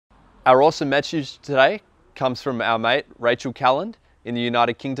Our awesome message today comes from our mate Rachel Calland in the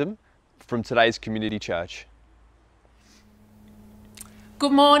United Kingdom from today's community church.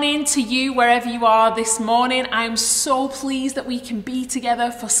 Good morning to you wherever you are this morning. I'm so pleased that we can be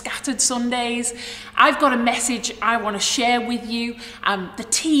together for Scattered Sundays. I've got a message I want to share with you. The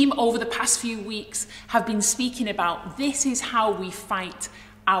team over the past few weeks have been speaking about this is how we fight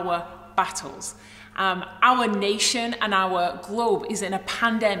our battles. Our nation and our globe is in a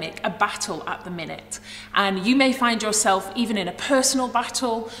pandemic, a battle at the minute. And you may find yourself even in a personal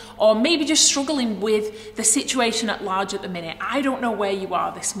battle or maybe just struggling with the situation at large at the minute. I don't know where you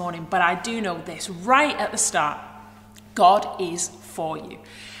are this morning, but I do know this right at the start. God is for you.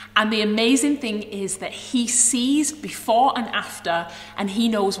 And the amazing thing is that he sees before and after, and he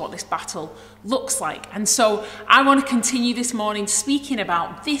knows what this battle looks like. And so I want to continue this morning speaking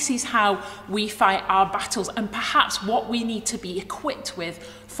about this is how we fight our battles and perhaps what we need to be equipped with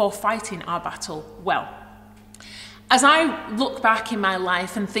for fighting our battle well. As I look back in my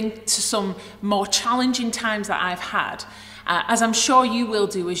life and think to some more challenging times that I've had, as I'm sure you will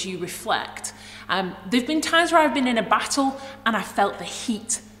do as you reflect, there've been times where I've been in a battle and I felt the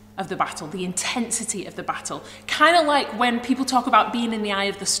heat of the battle, the intensity of the battle. Kind of like when people talk about being in the eye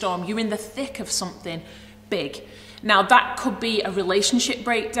of the storm, you're in the thick of something big. Now that could be a relationship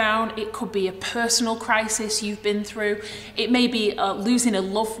breakdown, it could be a personal crisis you've been through, it may be losing a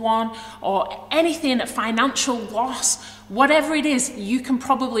loved one or anything, a financial loss, whatever it is, you can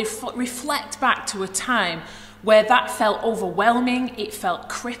probably reflect back to a time where that felt overwhelming, it felt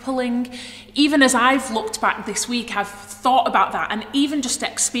crippling. Even as I've looked back this week, I've thought about that and even just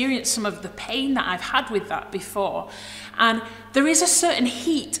experienced some of the pain that I've had with that before. And there is a certain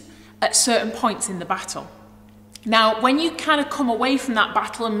heat at certain points in the battle. Now, when you kind of come away from that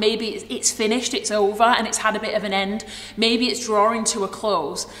battle and maybe it's finished, it's over and it's had a bit of an end, maybe it's drawing to a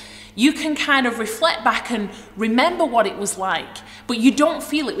close, you can kind of reflect back and remember what it was like, but you don't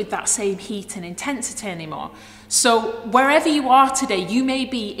feel it with that same heat and intensity anymore. So wherever you are today, you may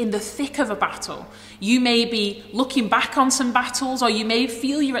be in the thick of a battle. You may be looking back on some battles, or you may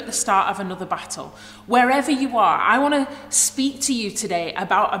feel you're at the start of another battle. Wherever you are, I want to speak to you today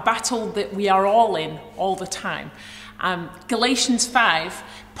about a battle that we are all in all the time. Galatians 5,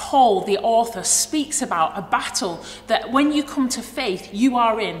 Paul, the author, speaks about a battle that when you come to faith, you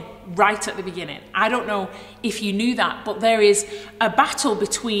are in right at the beginning. I don't know if you knew that, but there is a battle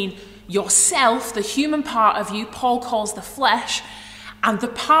between yourself, the human part of you, Paul calls the flesh, and the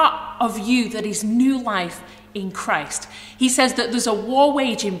part of you that is new life in Christ. He says that there's a war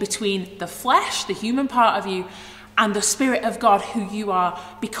waging between the flesh, the human part of you, and the Spirit of God who you are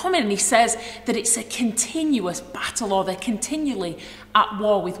becoming. And he says that it's a continuous battle, or they're continually at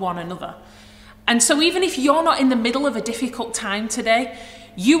war with one another. And so even if you're not in the middle of a difficult time today,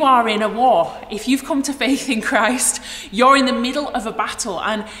 you are in a war. If you've come to faith in Christ, you're in the middle of a battle.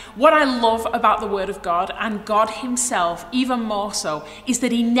 And what I love about the Word of God, and God himself even more so, is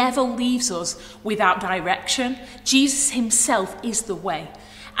that he never leaves us without direction. Jesus himself is the way.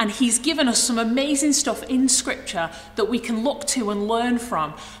 And he's given us some amazing stuff in Scripture that we can look to and learn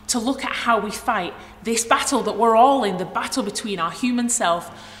from to look at how we fight this battle that we're all in, the battle between our human self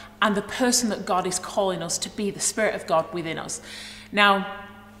and the person that God is calling us to be, the Spirit of God within us. Now,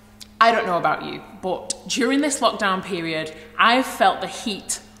 I don't know about you, but during this lockdown period, I've felt the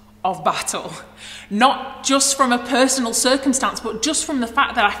heat of battle. Not just from a personal circumstance, but just from the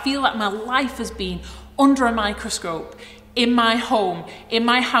fact that I feel that my life has been under a microscope in my home, in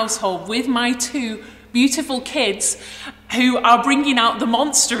my household, with my two beautiful kids who are bringing out the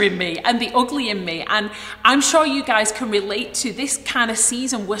monster in me and the ugly in me. And I'm sure you guys can relate to this kind of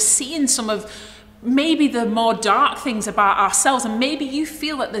season. We're seeing some of maybe the more dark things about ourselves, and maybe you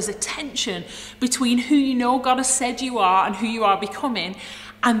feel that there's a tension between who you know God has said you are and who you are becoming,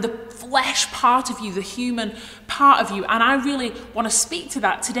 and the flesh part of you, the human part of you. And I really want to speak to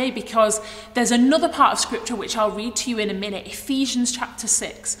that today, because there's another part of Scripture which I'll read to you in a minute, Ephesians chapter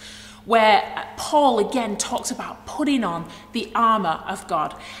 6, where Paul again talks about putting on the armor of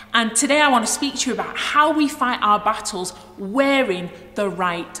God. And today I want to speak to you about how we fight our battles wearing the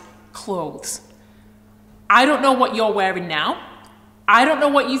right clothes. I don't know what you're wearing now. I don't know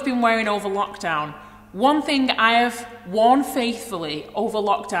what you've been wearing over lockdown. One thing I have worn faithfully over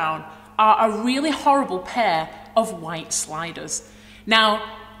lockdown are a really horrible pair of white sliders. Now,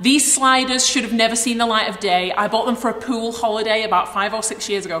 these sliders should have never seen the light of day. I bought them for a pool holiday about 5 or 6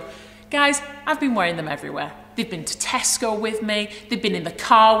 years ago. Guys, I've been wearing them everywhere. They've been to Tesco with me. They've been in the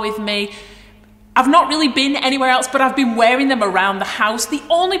car with me. I've not really been anywhere else, but I've been wearing them around the house. The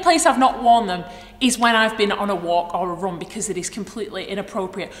only place I've not worn them is when I've been on a walk or a run, because it is completely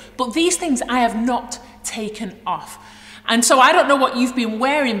inappropriate. But these things I have not taken off. And so I don't know what you've been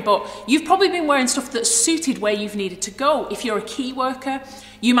wearing, but you've probably been wearing stuff that's suited where you've needed to go. If you're a key worker,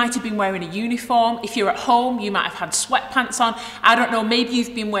 you might have been wearing a uniform. If you're at home, you might have had sweatpants on. I don't know, maybe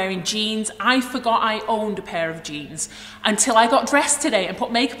you've been wearing jeans. I forgot I owned a pair of jeans until I got dressed today and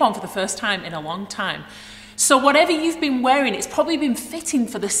put makeup on for the first time in a long time. So whatever you've been wearing, it's probably been fitting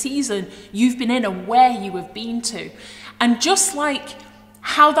for the season you've been in and where you have been to. And just like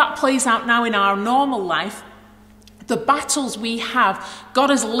how that plays out now in our normal life, the battles we have, God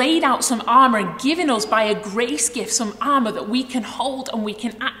has laid out some armor and given us by a grace gift some armor that we can hold and we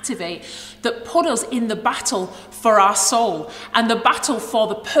can activate, that put us in the battle for our soul and the battle for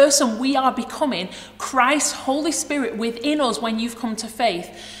the person we are becoming, Christ's Holy Spirit within us when you've come to faith,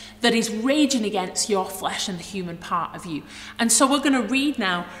 that is raging against your flesh and the human part of you. And so we're going to read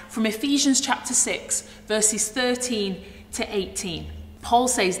now from Ephesians chapter 6, verses 13 to 18. Paul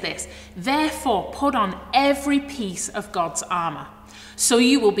says this, "Therefore put on every piece of God's armor, so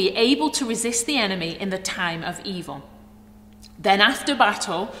you will be able to resist the enemy in the time of evil. Then after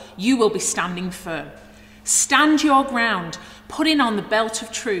battle, you will be standing firm. Stand your ground, putting on the belt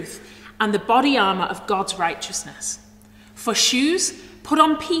of truth and the body armor of God's righteousness. For shoes, put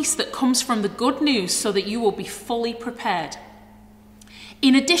on peace that comes from the good news, so that you will be fully prepared.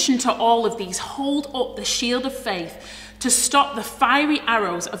 In addition to all of these, hold up the shield of faith to stop the fiery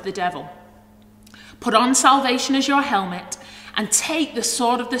arrows of the devil. Put on salvation as your helmet and take the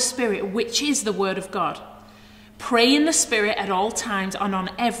sword of the Spirit, which is the word of God. Pray in the Spirit at all times and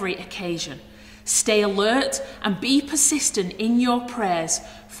on every occasion. Stay alert and be persistent in your prayers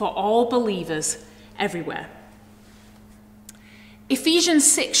for all believers everywhere." Ephesians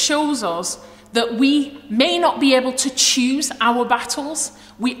 6 shows us that we may not be able to choose our battles.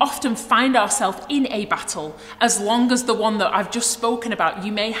 We often find ourselves in a battle, as long as the one that I've just spoken about.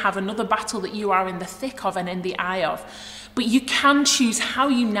 You may have another battle that you are in the thick of and in the eye of. But you can choose how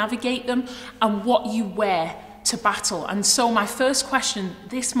you navigate them and what you wear to battle. And so my first question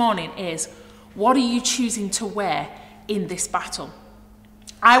this morning is, what are you choosing to wear in this battle?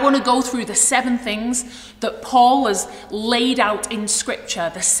 I want to go through the 7 things that Paul has laid out in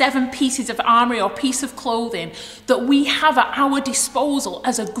Scripture, the 7 pieces of armour or piece of clothing that we have at our disposal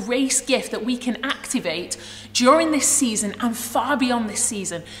as a grace gift that we can activate during this season and far beyond this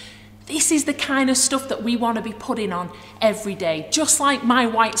season. This is the kind of stuff that we want to be putting on every day, just like my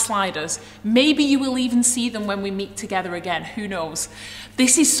white sliders. Maybe you will even see them when we meet together again, who knows?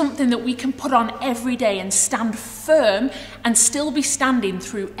 This is something that we can put on every day and stand firm and still be standing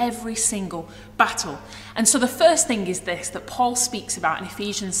through every single battle. And so the first thing is this that Paul speaks about in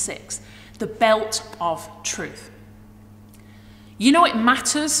Ephesians 6, the belt of truth. You know, it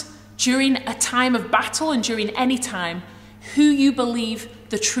matters during a time of battle and during any time who you believe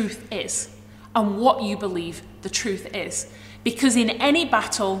the truth is and what you believe the truth is. Because in any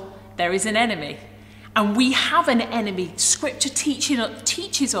battle, there is an enemy. And we have an enemy. Scripture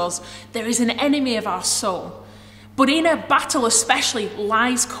teaches us there is an enemy of our soul. But in a battle especially,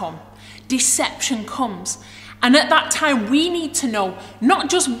 lies come. Deception comes. And at that time, we need to know not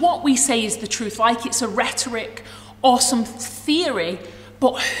just what we say is the truth, like it's a rhetoric or some theory,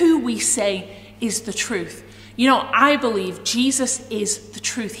 but who we say is the truth. You know, I believe Jesus is the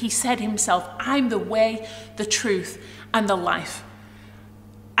truth. He said himself, "I'm the way, the truth, and the life."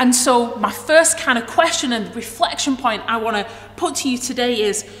 And so my first kind of question and reflection point I want to put to you today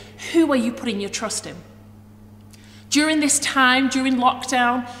is, who are you putting your trust in? During this time, during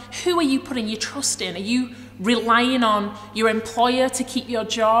lockdown, who are you putting your trust in? Are you relying on your employer to keep your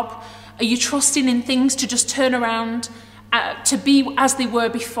job? Are you trusting in things to just turn around to be as they were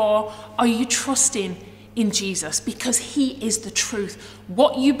before? Are you trusting in Jesus? Because he is the truth.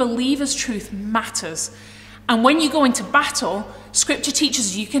 What you believe as truth matters. And when you go into battle, Scripture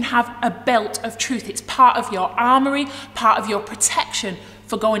teaches you can have a belt of truth. It's part of your armory, part of your protection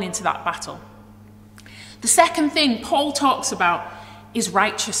for going into that battle. The second thing Paul talks about is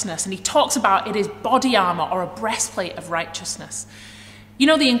righteousness, and he talks about it as body armor or a breastplate of righteousness. You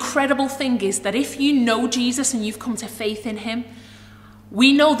know, the incredible thing is that if you know Jesus and you've come to faith in him,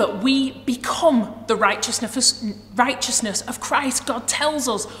 we know that we become the righteousness of Christ. God tells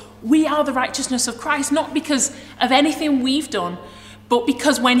us we are the righteousness of Christ, not because of anything we've done, but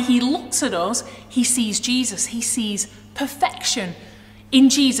because when he looks at us, he sees Jesus. He sees perfection in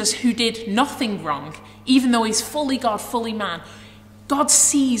Jesus, who did nothing wrong, even though he's fully God, fully man. God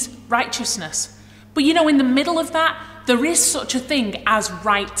sees righteousness. But you know, in the middle of that, there is such a thing as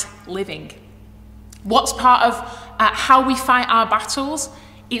right living. What's part of how we fight our battles?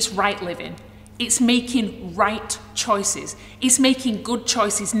 It's right living. It's making right choices. It's making good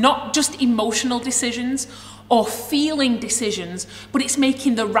choices, not just emotional decisions or feeling decisions, but it's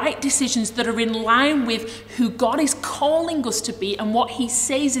making the right decisions that are in line with who God is calling us to be and what he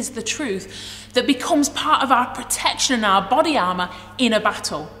says is the truth, that becomes part of our protection and our body armor in a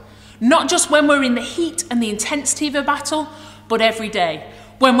battle. Not just when we're in the heat and the intensity of a battle, but every day.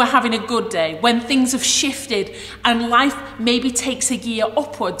 When we're having a good day, when things have shifted and life maybe takes a gear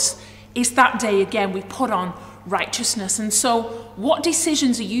upwards, it's that day again we put on righteousness. And so what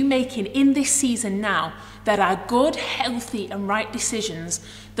decisions are you making in this season now that are good, healthy and right decisions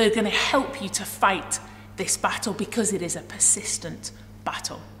that are going to help you to fight this battle, because it is a persistent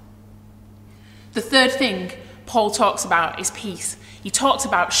battle? The third thing Paul talks about is peace. He talks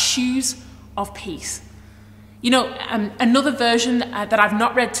about shoes of peace. You know, another version that I've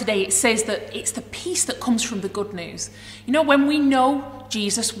not read today, it says that it's the peace that comes from the good news. You know, when we know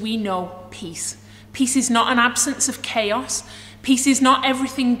Jesus, we know peace. Peace is not an absence of chaos. Peace is not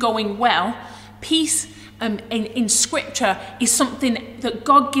everything going well. Peace in Scripture is something that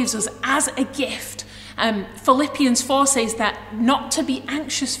God gives us as a gift. Philippians 4 says that not to be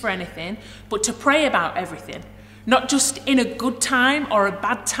anxious for anything, but to pray about everything. Not just in a good time or a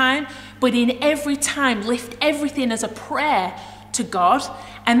bad time, but in every time, lift everything as a prayer to God.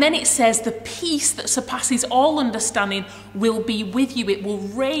 And then it says the peace that surpasses all understanding will be with you. It will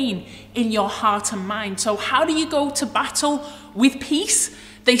reign in your heart and mind. So how do you go to battle with peace?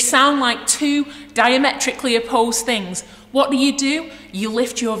 They sound like two diametrically opposed things. What do? You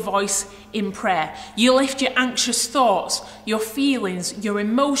lift your voice in prayer. You lift your anxious thoughts, your feelings, your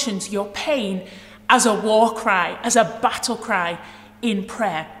emotions, your pain as a war cry, as a battle cry in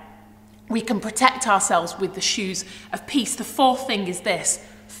prayer. We can protect ourselves with the shoes of peace. The fourth thing is this: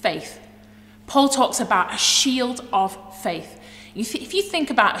 faith. Paul talks about a shield of faith. If you think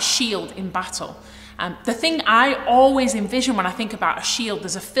about a shield in battle, the thing I always envision when I think about a shield,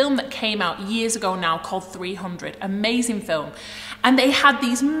 there's a film that came out years ago now called 300, amazing film. And they had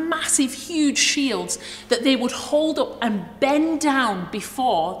these massive, huge shields that they would hold up and bend down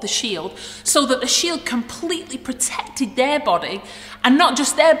before the shield so that the shield completely protected their body, and not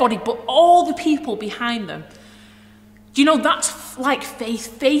just their body, but all the people behind them. Do you know, that's like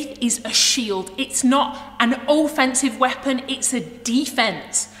faith. Faith is a shield. It's not an offensive weapon, it's a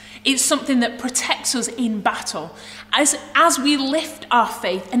defense. It's something that protects us in battle. As we lift our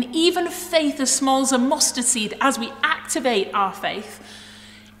faith, and even faith as small as a mustard seed, as we activate our faith,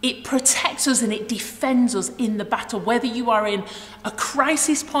 it protects us and it defends us in the battle. Whether you are in a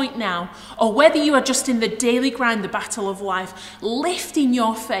crisis point now, or whether you are just in the daily grind, the battle of life, lifting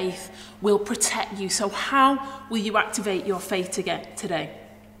your faith will protect you. So how will you activate your faith today?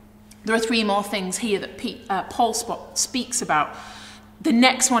 There are three more things here that Paul speaks about. The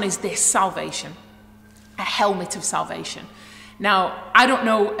next one is this: salvation, a helmet of salvation. Now, I don't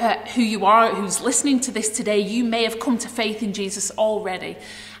know who you are, who's listening to this today. You may have come to faith in Jesus already,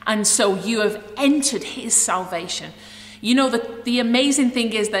 and so you have entered his salvation. You know, the amazing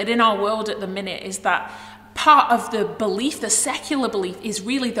thing is that in our world at the minute is that part of the belief, the secular belief, is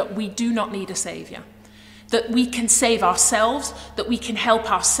really that we do not need a savior. That we can save ourselves, that we can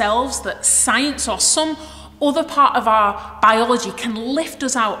help ourselves, that science or some other part of our biology can lift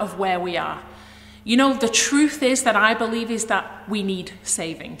us out of where we are. You know, the truth is that I believe is that we need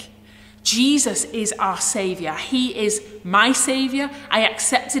saving. Jesus is our Savior. He is my Savior. I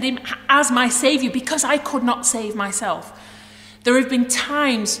accepted him as my Savior because I could not save myself. There have been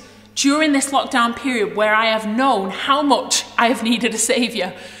times during this lockdown period where I have known how much I have needed a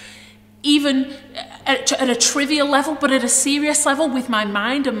Savior. Even at a trivial level, but at a serious level with my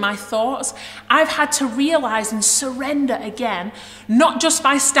mind and my thoughts, I've had to realize and surrender again, not just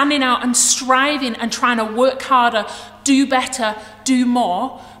by standing out and striving and trying to work harder, do better, do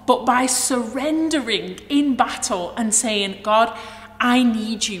more, but by surrendering in battle and saying, God, I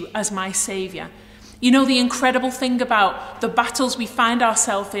need you as my Savior. You know, the incredible thing about the battles we find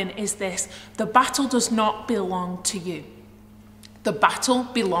ourselves in is this: the battle does not belong to you. The battle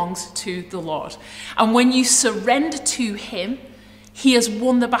belongs to the Lord. And when you surrender to him, he has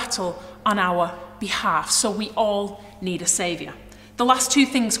won the battle on our behalf. So we all need a savior. The last two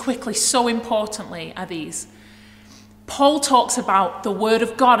things quickly, so importantly, are these. Paul talks about the word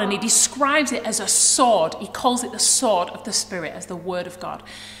of God, and he describes it as a sword. He calls it the sword of the Spirit, as the word of God.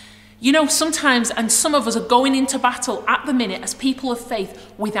 You know, sometimes, and some of us are going into battle at the minute as people of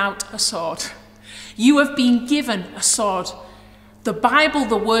faith without a sword. You have been given a sword. The Bible,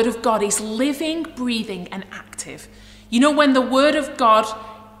 the Word of God, is living, breathing, and active. You know, when the Word of God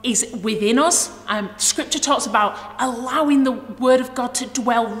is within us. Scripture talks about allowing the word of God to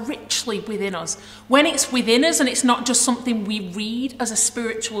dwell richly within us. When it's within us and it's not just something we read as a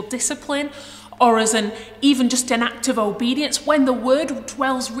spiritual discipline or as even just an act of obedience, when the word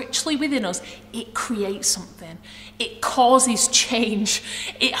dwells richly within us, it creates something. It causes change.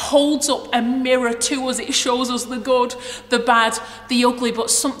 It holds up a mirror to us. It shows us the good, the bad, the ugly.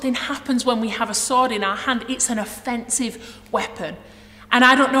 But something happens when we have a sword in our hand. It's an offensive weapon. And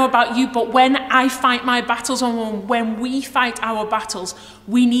I don't know about you, but when I fight my battles, and when we fight our battles,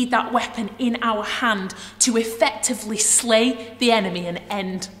 we need that weapon in our hand to effectively slay the enemy and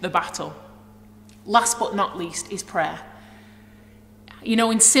end the battle. Last but not least is prayer. You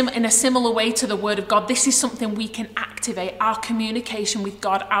know, in a similar way to the word of God, this is something we can activate: our communication with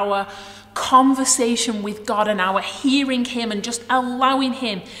God, our conversation with God, and our hearing him and just allowing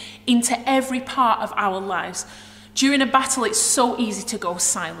him into every part of our lives. During a battle, it's so easy to go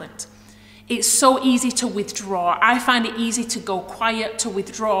silent. It's so easy to withdraw. I find it easy to go quiet, to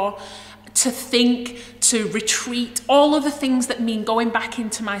withdraw, to think, to retreat, all of the things that mean going back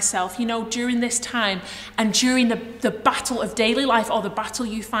into myself. You know, during this time and during the battle of daily life, or the battle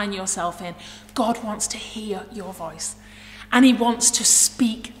you find yourself in, God wants to hear your voice. And he wants to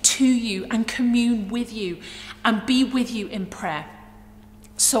speak to you and commune with you and be with you in prayer.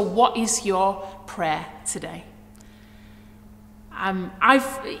 So what is your prayer today? I've,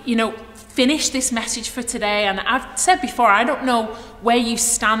 finished this message for today, and I've said before, I don't know where you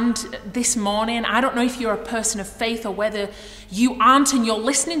stand this morning. I don't know if you're a person of faith or whether you aren't and you're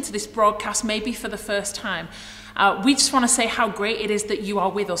listening to this broadcast maybe for the first time. We just want to say how great it is that you are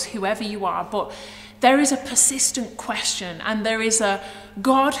with us, whoever you are. But there is a persistent question, and there is a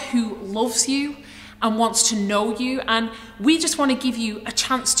God who loves you and wants to know you, and we just want to give you a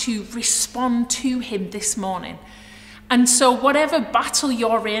chance to respond to him this morning. And so whatever battle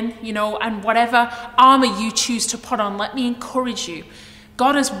you're in, and whatever armor you choose to put on, let me encourage you.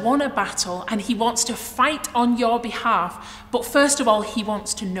 God has won a battle and he wants to fight on your behalf. But first of all, he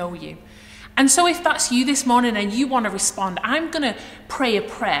wants to know you. And so if that's you this morning and you want to respond, I'm going to pray a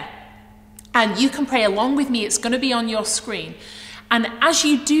prayer. And you can pray along with me. It's going to be on your screen. And as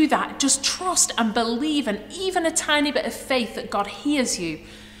you do that, just trust and believe, and even a tiny bit of faith that God hears you,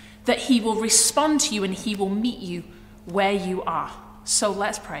 that he will respond to you and he will meet you where you are. So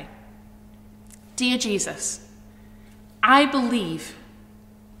let's pray. Dear Jesus, I believe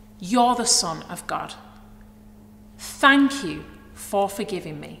you're the Son of God. Thank you for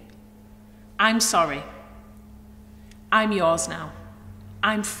forgiving me. I'm sorry. I'm yours now.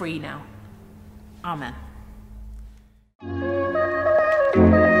 I'm free now. Amen.